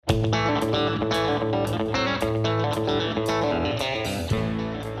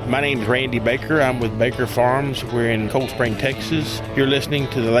My name is Randy Baker. I'm with Baker Farms. We're in Cold Spring, Texas. You're listening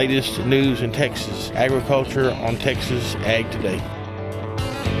to the latest news in Texas agriculture on Texas Ag Today.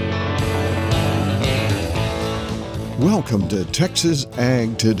 Welcome to Texas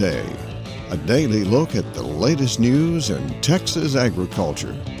Ag Today, a daily look at the latest news in Texas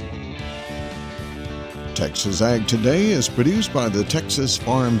agriculture. Texas Ag Today is produced by the Texas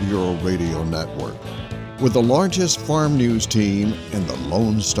Farm Bureau Radio Network, with the largest farm news team in the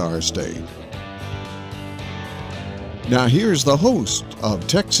Lone Star State. Now here's the host of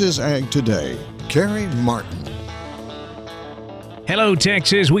Texas Ag Today, Carrie Martin. Hello,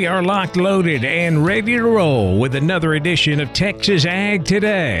 Texas. We are locked, loaded, and ready to roll with another edition of Texas Ag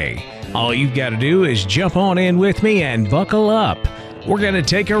Today. All you've got to do is jump on in with me and buckle up. We're going to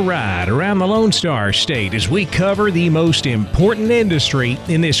take a ride around the Lone Star State as we cover the most important industry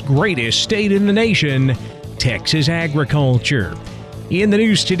in this greatest state in the nation, Texas agriculture. In the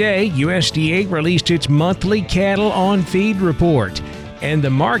news today, USDA released its monthly cattle on feed report, and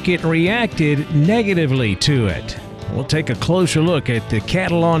the market reacted negatively to it. We'll take a closer look at the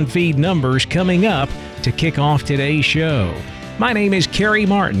cattle on feed numbers coming up to kick off today's show. My name is Carrie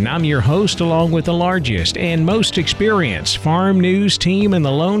Martin. I'm your host, along with the largest and most experienced farm news team in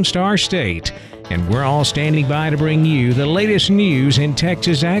the Lone Star State. And we're all standing by to bring you the latest news in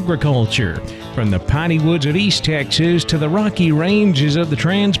Texas agriculture, from the piney woods of East Texas to the rocky ranges of the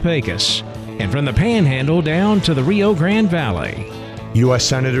Trans-Pecos, and from the Panhandle down to the Rio Grande Valley. U.S.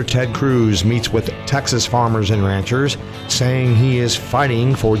 Senator Ted Cruz meets with Texas farmers and ranchers, saying he is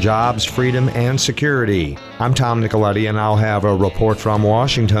fighting for jobs, freedom, and security. I'm Tom Nicoletti, and I'll have a report from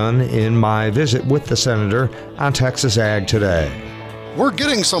Washington in my visit with the senator on Texas Ag Today. We're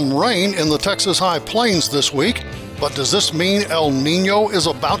getting some rain in the Texas High Plains this week, but does this mean El Nino is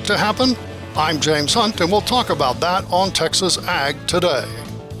about to happen? I'm James Hunt, and we'll talk about that on Texas Ag Today.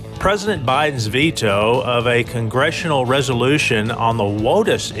 President Biden's veto of a congressional resolution on the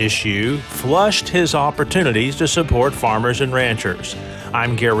WOTUS issue flushed his opportunities to support farmers and ranchers.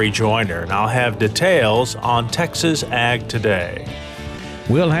 I'm Gary Joyner, and I'll have details on Texas Ag Today.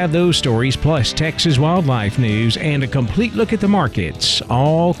 We'll have those stories plus Texas wildlife news and a complete look at the markets,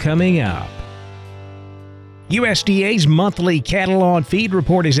 all coming up. USDA's monthly cattle on feed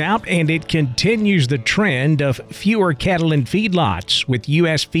report is out, and it continues the trend of fewer cattle in feedlots, with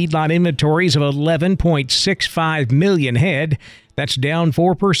U.S. feedlot inventories of 11.65 million head. That's down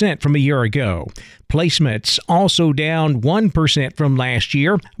 4% from a year ago. Placements also down 1% from last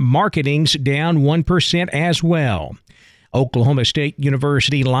year. Marketing's down 1% as well. Oklahoma State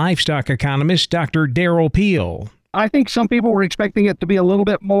University livestock economist Dr. Darrell Peel. I think some people were expecting it to be a little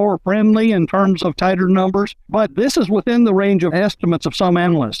bit more friendly in terms of tighter numbers, but this is within the range of estimates of some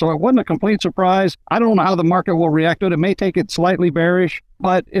analysts, so it wasn't a complete surprise. I don't know how the market will react to it. It may take it slightly bearish,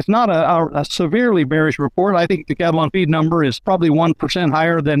 but it's not a severely bearish report. I think the cattle on feed number is probably 1%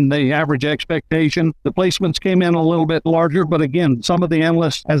 higher than the average expectation. The placements came in a little bit larger, but again, some of the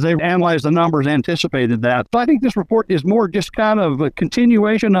analysts, as they analyzed the numbers, anticipated that. So I think this report is more just kind of a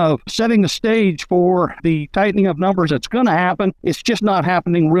continuation of setting the stage for the tightening of numbers that's going to happen. It's just not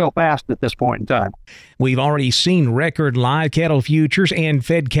happening real fast at this point in time. We've already seen record live cattle futures and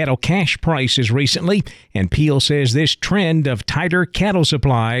fed cattle cash prices recently, and Peel says this trend of tighter cattle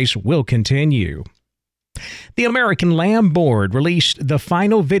supplies will continue. The American Lamb Board released the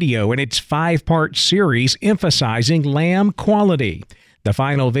final video in its 5-part series emphasizing lamb quality. The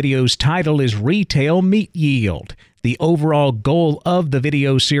final video's title is Retail Meat Yield. The overall goal of the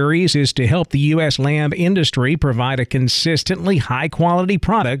video series is to help the U.S. lamb industry provide a consistently high-quality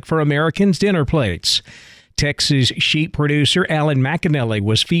product for Americans' dinner plates. Texas sheep producer Alan McAnally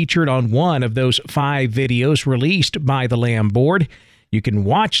was featured on one of those 5 videos released by the Lamb Board. You can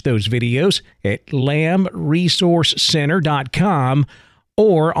watch those videos at lambresourcecenter.com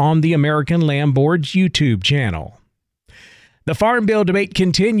or on the American Lamb Board's YouTube channel. The Farm Bill debate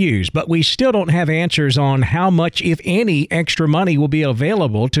continues, but we still don't have answers on how much, if any, extra money will be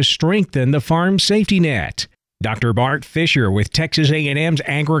available to strengthen the farm safety net. Dr. Bart Fisher with Texas A&M's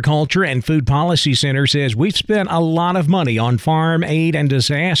Agriculture and Food Policy Center says we've spent a lot of money on farm aid and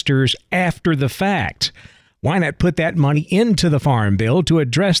disasters after the fact. Why not put that money into the Farm Bill to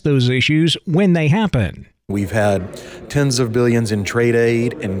address those issues when they happen? We've had tens of billions in trade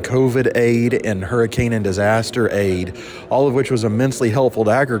aid and COVID aid and hurricane and disaster aid, all of which was immensely helpful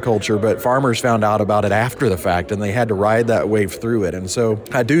to agriculture, but farmers found out about it after the fact and they had to ride that wave through it. And so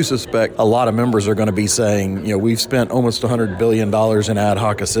I do suspect a lot of members are going to be saying, we've spent almost $100 billion in ad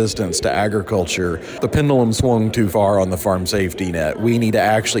hoc assistance to agriculture. The pendulum swung too far on the farm safety net. We need to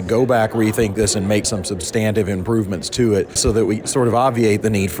actually go back, rethink this, and make some substantive improvements to it so that we sort of obviate the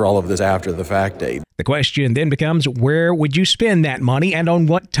need for all of this after the fact aid. The question then becomes, where would you spend that money and on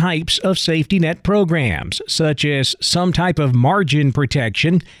what types of safety net programs, such as some type of margin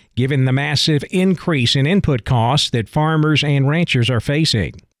protection, given the massive increase in input costs that farmers and ranchers are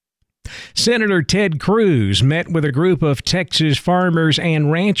facing? Senator Ted Cruz met with a group of Texas farmers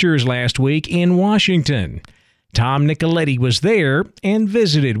and ranchers last week in Washington. Tom Nicoletti was there and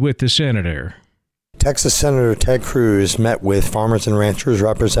visited with the senator. Texas Senator Ted Cruz met with farmers and ranchers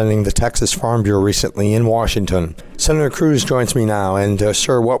representing the Texas Farm Bureau recently in Washington. Senator Cruz joins me now. And,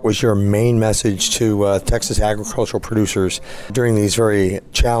 sir, what was your main message to Texas agricultural producers during these very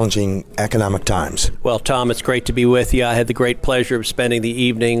challenging economic times? Well, Tom, it's great to be with you. I had the great pleasure of spending the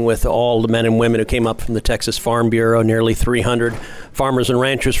evening with all the men and women who came up from the Texas Farm Bureau. Nearly 300 farmers and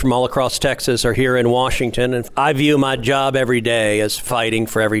ranchers from all across Texas are here in Washington. And I view my job every day as fighting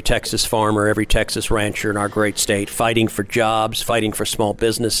for every Texas farmer, every Texas rancher in our great state, fighting for jobs, fighting for small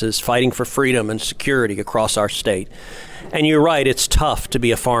businesses, fighting for freedom and security across our state. And you're right, it's tough to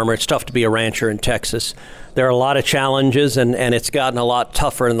be a farmer, it's tough to be a rancher in Texas. There are a lot of challenges, and it's gotten a lot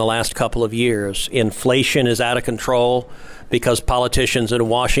tougher in the last couple of years. Inflation is out of control because politicians in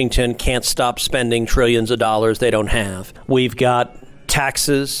Washington can't stop spending trillions of dollars they don't have. We've got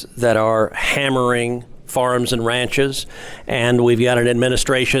taxes that are hammering farms and ranches, and we've got an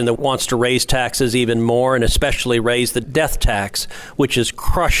administration that wants to raise taxes even more, and especially raise the death tax, which is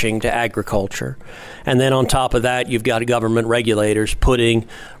crushing to agriculture. And then on top of that, you've got government regulators putting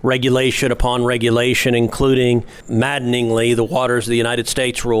regulation upon regulation, including, maddeningly, the Waters of the United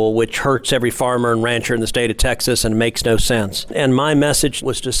States rule, which hurts every farmer and rancher in the state of Texas and makes no sense. And my message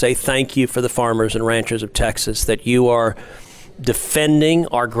was to say thank you for the farmers and ranchers of Texas, that you are defending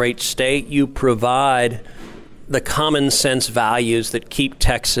our great state. You provide the common sense values that keep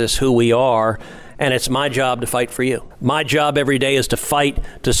Texas who we are, and it's my job to fight for you. My job every day is to fight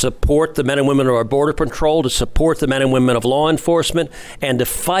to support the men and women of our Border Patrol, to support the men and women of law enforcement, and to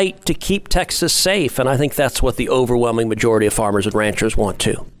fight to keep Texas safe. And I think that's what the overwhelming majority of farmers and ranchers want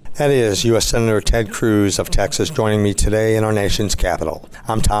too. That is U.S. Senator Ted Cruz of Texas joining me today in our nation's capital.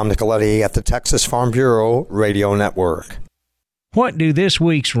 I'm Tom Nicoletti at the Texas Farm Bureau Radio Network. What do this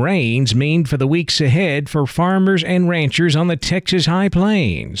week's rains mean for the weeks ahead for farmers and ranchers on the Texas High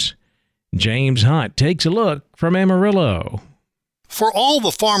Plains? James Hunt takes a look from Amarillo. For all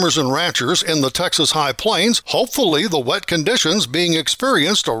the farmers and ranchers in the Texas High Plains, hopefully the wet conditions being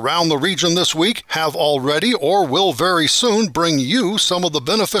experienced around the region this week have already or will very soon bring you some of the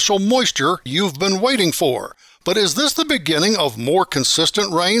beneficial moisture you've been waiting for. But is this the beginning of more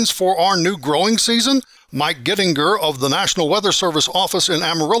consistent rains for our new growing season? Mike Gittinger of the National Weather Service office in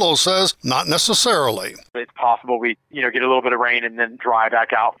Amarillo says not necessarily. It's possible we get a little bit of rain and then dry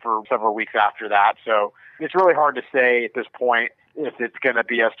back out for several weeks after that. So it's really hard to say at this point if it's going to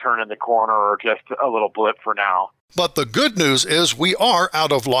be us turning the corner or just a little blip for now. But the good news is we are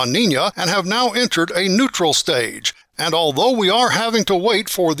out of La Nina and have now entered a neutral stage. And although we are having to wait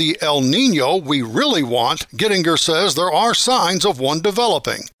for the El Nino we really want, Gittinger says there are signs of one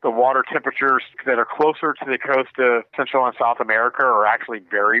developing. The water temperatures that are closer to the coast of Central and South America are actually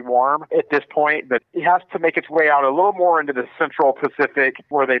very warm at this point, but it has to make its way out a little more into the Central Pacific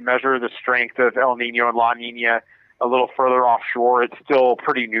where they measure the strength of El Nino and La Nina a little further offshore. It's still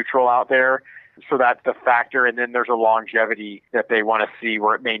pretty neutral out there. So that's the factor. And then there's a longevity that they want to see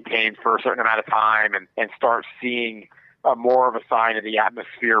where it maintains for a certain amount of time and start seeing more of a sign of the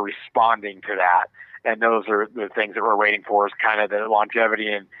atmosphere responding to that. And those are the things that we're waiting for, is kind of the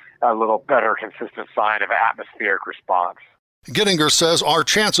longevity and a little better consistent sign of atmospheric response. Gittinger says our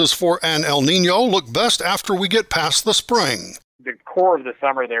chances for an El Nino look best after we get past the spring. The core of the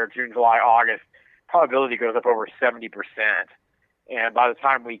summer there, June, July, August, probability goes up over 70%. And by the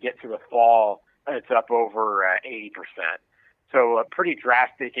time we get to the fall, it's up over 80%. So a pretty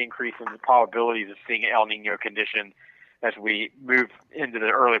drastic increase in the probabilities of seeing an El Nino condition as we move into the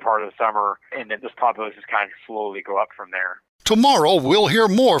early part of the summer, and then this probability just kind of slowly go up from there. Tomorrow, we'll hear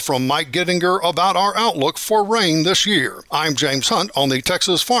more from Mike Gittinger about our outlook for rain this year. I'm James Hunt on the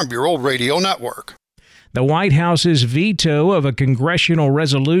Texas Farm Bureau Radio Network. The White House's veto of a congressional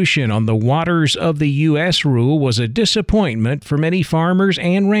resolution on the Waters of the U.S. rule was a disappointment for many farmers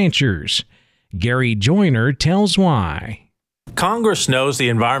and ranchers. Gary Joyner tells why. Congress knows the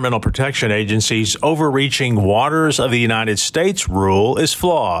Environmental Protection Agency's overreaching Waters of the United States rule is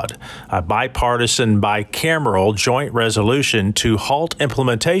flawed. A bipartisan, bicameral joint resolution to halt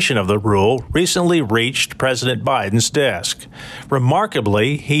implementation of the rule recently reached President Biden's desk.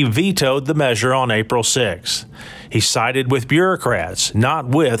 Remarkably, he vetoed the measure on April 6th. He sided with bureaucrats, not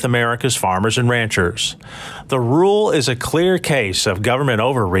with America's farmers and ranchers. The rule is a clear case of government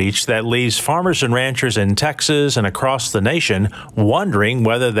overreach that leaves farmers and ranchers in Texas and across the nation wondering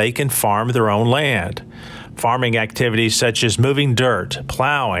whether they can farm their own land. Farming activities such as moving dirt,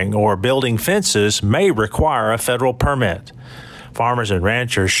 plowing, or building fences may require a federal permit. Farmers and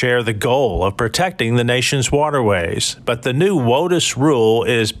ranchers share the goal of protecting the nation's waterways, but the new WOTUS rule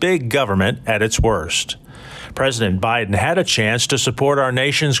is big government at its worst. President Biden had a chance to support our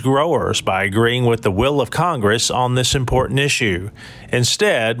nation's growers by agreeing with the will of Congress on this important issue.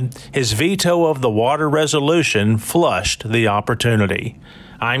 Instead, his veto of the water resolution flushed the opportunity.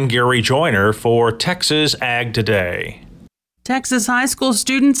 I'm Gary Joyner for Texas Ag Today. Texas high school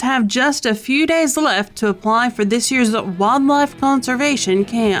students have just a few days left to apply for this year's Wildlife Conservation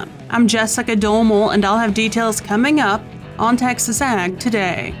Camp. I'm Jessica Domel, and I'll have details coming up on Texas Ag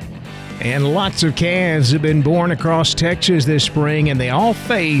Today. And lots of calves have been born across Texas this spring, and they all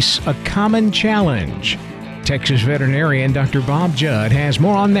face a common challenge. Texas veterinarian Dr. Bob Judd has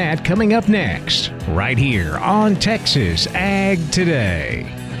more on that coming up next, right here on Texas Ag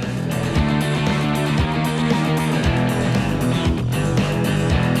Today.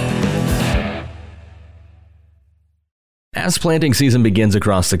 As planting season begins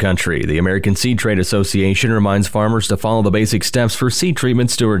across the country, the American Seed Trade Association reminds farmers to follow the basic steps for seed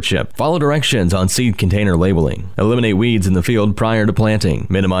treatment stewardship. Follow directions on seed container labeling. Eliminate weeds in the field prior to planting.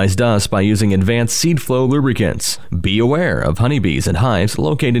 Minimize dust by using advanced seed flow lubricants. Be aware of honeybees and hives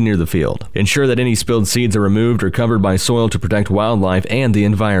located near the field. Ensure that any spilled seeds are removed or covered by soil to protect wildlife and the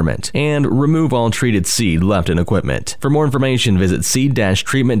environment. And remove all treated seed left in equipment. For more information, visit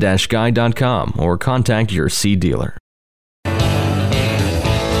seed-treatment-guide.com or contact your seed dealer.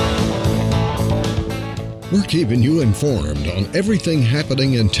 We're keeping you informed on everything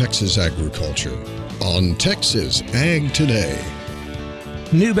happening in Texas agriculture on Texas Ag Today.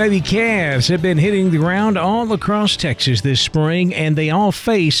 New baby calves have been hitting the ground all across Texas this spring, and they all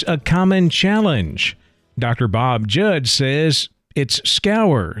face a common challenge. Dr. Bob Judd says it's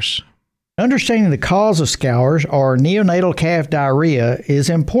scours. Understanding the cause of scours, or neonatal calf diarrhea, is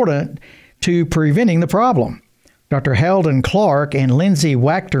important to preventing the problem. Dr. Heldon Clark and Lindsay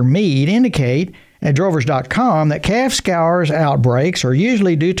Wachter-Mead indicate at drovers.com that calf scours outbreaks are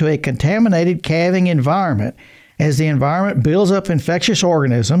usually due to a contaminated calving environment, as the environment builds up infectious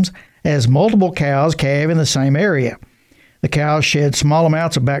organisms as multiple cows calve in the same area. The cows shed small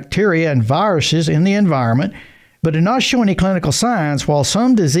amounts of bacteria and viruses in the environment, but do not show any clinical signs, while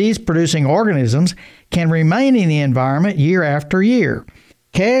some disease-producing organisms can remain in the environment year after year.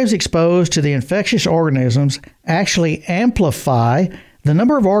 Calves exposed to the infectious organisms actually amplify the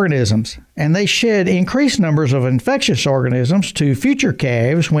number of organisms, and they shed increased numbers of infectious organisms to future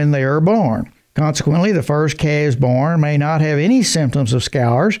calves when they are born. Consequently, the first calves born may not have any symptoms of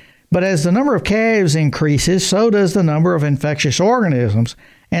scours, but as the number of calves increases, so does the number of infectious organisms,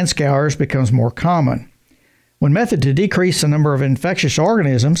 and scours becomes more common. One method to decrease the number of infectious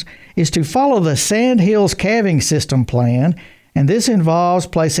organisms is to follow the Sandhills calving system plan, and this involves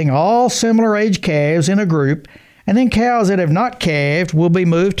placing all similar age calves in a group, and then cows that have not calved will be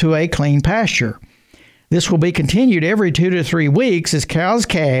moved to a clean pasture. This will be continued every 2 to 3 weeks as cows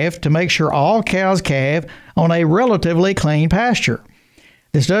calve to make sure all cows calve on a relatively clean pasture.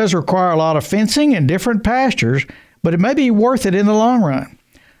 This does require a lot of fencing and different pastures, but it may be worth it in the long run.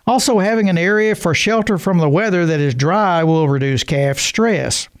 Also, having an area for shelter from the weather that is dry will reduce calf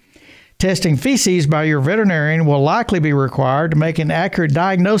stress. Testing feces by your veterinarian will likely be required to make an accurate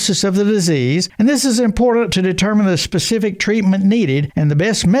diagnosis of the disease, and this is important to determine the specific treatment needed and the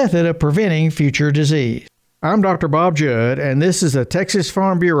best method of preventing future disease. I'm Dr. Bob Judd, and this is the Texas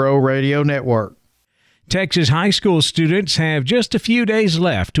Farm Bureau Radio Network. Texas high school students have just a few days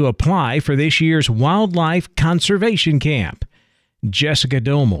left to apply for this year's Wildlife Conservation Camp. Jessica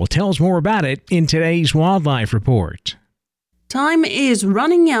Domel tells more about it in today's Wildlife Report. Time is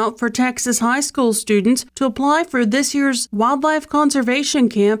running out for Texas high school students to apply for this year's Wildlife Conservation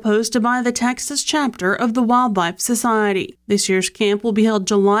Camp hosted by the Texas chapter of the Wildlife Society. This year's camp will be held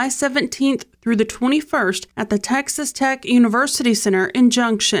July 17th through the 21st at the Texas Tech University Center in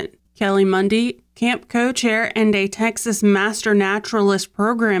Junction. Kelly Mundy, camp co-chair and a Texas Master Naturalist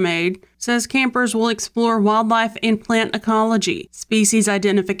program aide, says campers will explore wildlife and plant ecology, species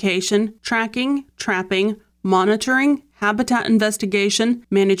identification, tracking, trapping, monitoring, habitat investigation,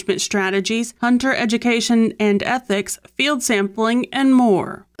 management strategies, hunter education and ethics, field sampling, and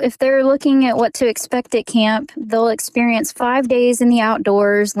more. If they're looking at what to expect at camp, they'll experience 5 days in the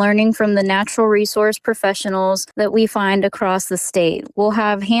outdoors, learning from the natural resource professionals that we find across the state. We'll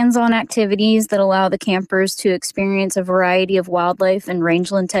have hands-on activities that allow the campers to experience a variety of wildlife and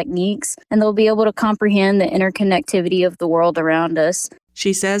rangeland techniques, and they'll be able to comprehend the interconnectivity of the world around us.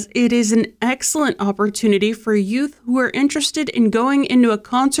 She says it is an excellent opportunity for youth who are interested in going into a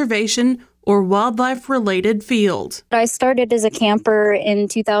conservation or wildlife-related field. I started as a camper in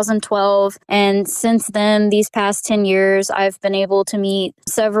 2012, and since then, these past 10 years, I've been able to meet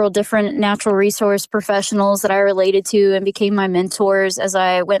several different natural resource professionals that I related to and became my mentors as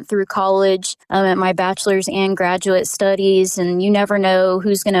I went through college at my bachelor's and graduate studies, and you never know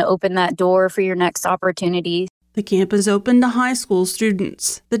who's going to open that door for your next opportunity. The camp is open to high school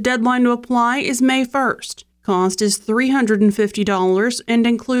students. The deadline to apply is May 1st. Cost is $350 and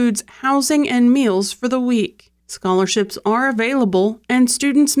includes housing and meals for the week. Scholarships are available, and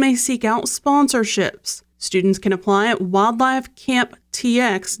students may seek out sponsorships. Students can apply at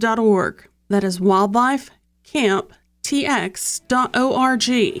wildlifecamptx.org. That is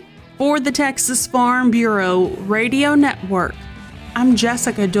wildlifecamptx.org. For the Texas Farm Bureau Radio Network, I'm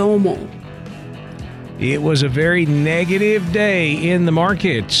Jessica Domel. It was a very negative day in the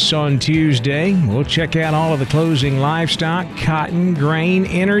markets on Tuesday. We'll check out all of the closing livestock, cotton, grain,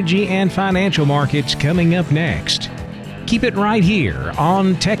 energy, and financial markets coming up next. Keep it right here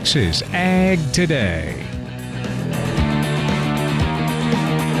on Texas Ag Today.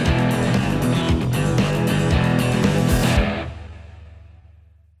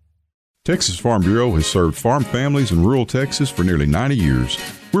 Texas Farm Bureau has served farm families in rural Texas for nearly 90 years.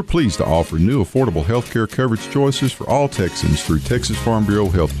 We're pleased to offer new affordable health care coverage choices for all Texans through Texas Farm Bureau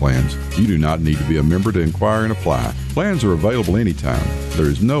health plans. You do not need to be a member to inquire and apply. Plans are available anytime. There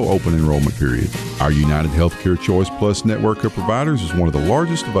is no open enrollment period. Our United Healthcare Choice Plus network of providers is one of the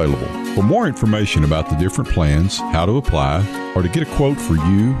largest available. For more information about the different plans, how to apply, or to get a quote for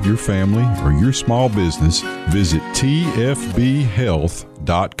you, your family, or your small business, visit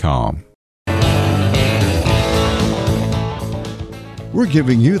tfbhealth.com. We're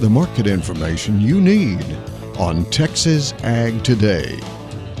giving you the market information you need on Texas Ag Today.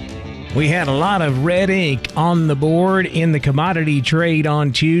 We had a lot of red ink on the board in the commodity trade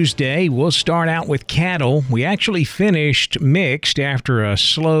on Tuesday. We'll start out with cattle. We actually finished mixed after a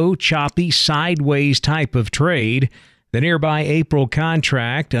slow, choppy, sideways type of trade. The nearby April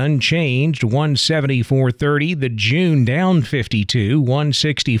contract unchanged, 174.30. The June down 52,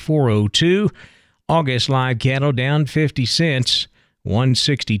 164.02. August live cattle down 50 cents.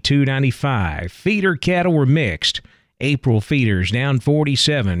 162.95. Feeder cattle were mixed. April feeders down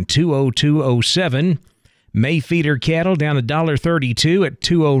 47, 202.07. May feeder cattle down $1.32 at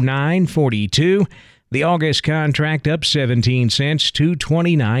 209.42. The August contract up 17 cents,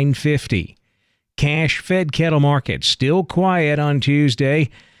 229.50. Cash fed cattle market still quiet on Tuesday.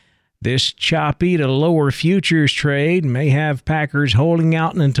 This choppy to lower futures trade may have packers holding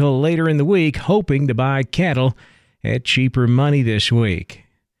out until later in the week, hoping to buy cattle at cheaper money this week.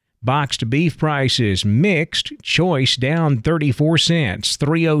 Boxed beef prices mixed. Choice down 34 cents,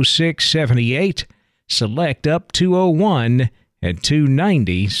 306.78. Select up 201 at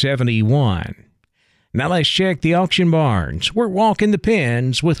 290.71. Now let's check the auction barns. We're walking the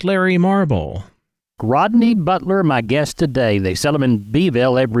pens with Larry Marble. Rodney Butler, my guest today. They sell them in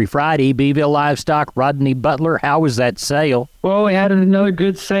Beeville every Friday. Beeville Livestock, Rodney Butler. How was that sale? Well, we had another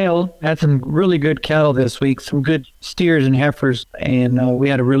good sale. Had some really good cattle this week, some good steers and heifers, and we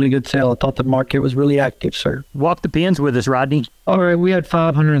had a really good sale. I thought the market was really active, sir. Walk the pens with us, Rodney. All right, we had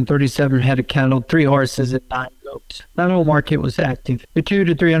 537 head of cattle, 3 horses, and 9 goats. That whole market was active. The 2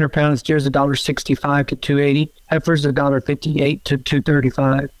 to 300 pound steers $1.65 to $2.80. Heifers $1.58 to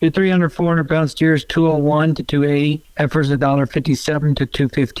 $2.35. The 300, 400 pound steers $2.01 to $2.80. Heifers $1.57 to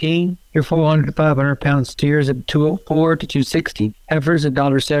 $2.15. Your 400 to 500 pound steers at $2.04 to $2.60. Heifers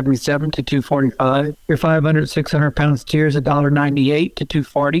 $1.77 to $2.45. Your 500, 600 pound steers $1.98 to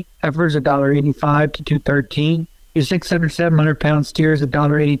 $2.40. Heifers $1.85 to $2.13. Your 600, 700 pound steers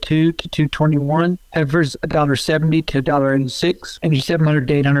 $1.82 to $2.21. Heifers $1.70 to $1.86. And your 700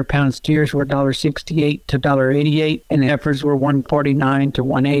 to 800 pound steers were $1.68 to $1.88. And heifers were $1.49 to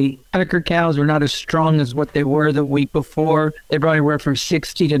 $1.80. Packer cows were not as strong as what they were the week before. They brought anywhere from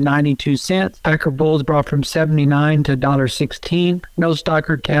 60 to 92 cents. Packer bulls brought from 79 to $1.16. No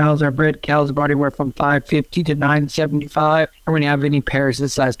stocker cows, our bred cows, brought anywhere from $5.50 to $9.75. And we didn't have any pairs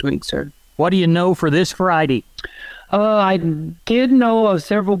this last week, sir. What do you know for this Friday? I did know of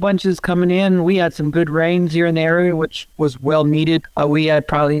several bunches coming in. We had some good rains here in the area, which was well needed. We had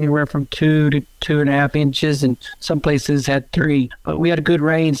probably anywhere from 2 to 2.5 inches, and some places had 3. But we had a good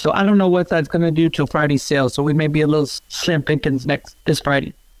rain, so I don't know what that's going to do till Friday's sale. So we may be a little slim pickings this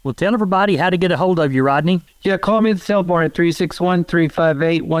Friday. Well, tell everybody how to get a hold of you, Rodney. Yeah, call me at the cell bar at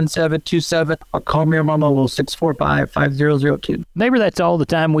 361-358-1727 or call me on my mobile 645-5002. Neighbor, that's all the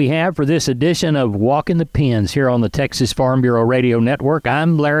time we have for this edition of Walking the Pens here on the Texas Farm Bureau Radio Network.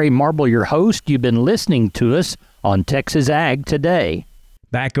 I'm Larry Marble, your host. You've been listening to us on Texas Ag Today.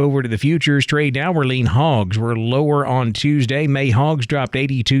 Back over to the futures trade now, where lean hogs were lower on Tuesday. May hogs dropped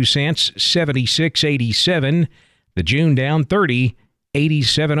 82 cents, 76.87. The June down 30,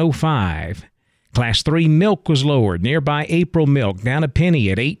 87.05. Class 3 milk was lowered. Nearby April milk down a penny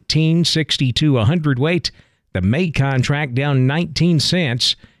at 18.62 a hundredweight. The May contract down 19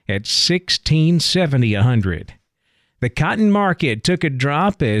 cents at 16.70 a hundred. The cotton market took a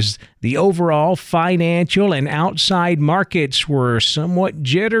drop as the overall financial and outside markets were somewhat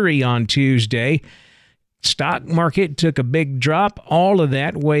jittery on Tuesday. Stock market took a big drop, all of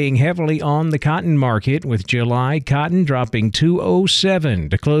that weighing heavily on the cotton market, with July cotton dropping 207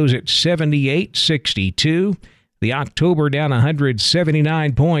 to close at 78.62. The October down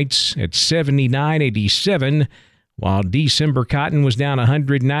 179 points at 79.87, while December cotton was down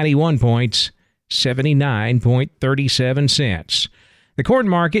 191 points, 79.37 cents. The corn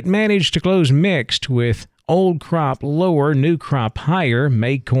market managed to close mixed, with old crop lower, new crop higher.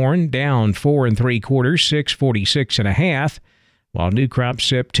 May corn down 4 3/4, 6.46 1/2, while new crop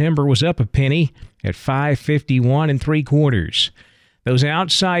September was up a penny at 5.51 3/4. Those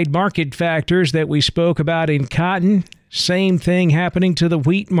outside market factors that we spoke about in cotton, same thing happening to the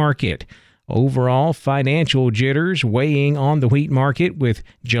wheat market. Overall financial jitters weighing on the wheat market, with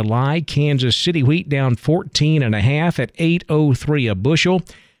July Kansas City wheat down 14 1/2 at 8.03 a bushel.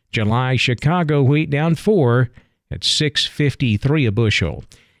 July Chicago wheat down 4 at 6.53 a bushel.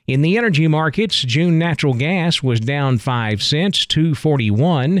 In the energy markets, June natural gas was down 5 cents,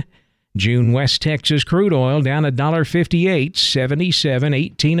 2.41. June West Texas crude oil down $1.58,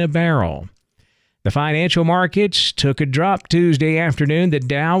 77.18 a barrel. The financial markets took a drop Tuesday afternoon. The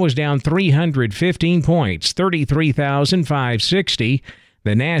Dow was down 315 points, 33,560.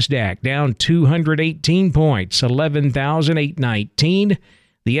 The Nasdaq down 218 points, 11,819.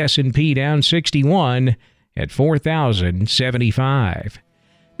 The S&P down 61 at 4,075.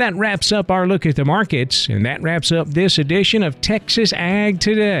 That wraps up our look at the markets, and that wraps up this edition of Texas Ag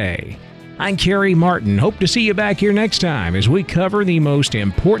Today. I'm Kerry Martin. Hope to see you back here next time as we cover the most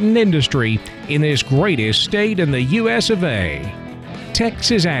important industry in this greatest state in the U.S. of A.,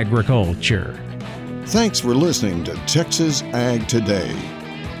 Texas agriculture. Thanks for listening to Texas Ag Today.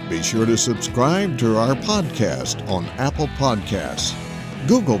 Be sure to subscribe to our podcast on Apple Podcasts,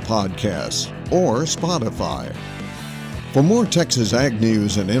 Google Podcasts, or Spotify. For more Texas Ag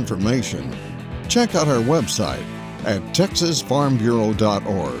news and information, check out our website at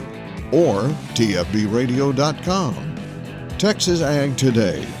texasfarmbureau.org or tfbradio.com. Texas Ag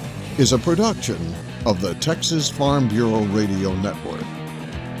Today is a production of the Texas Farm Bureau Radio Network.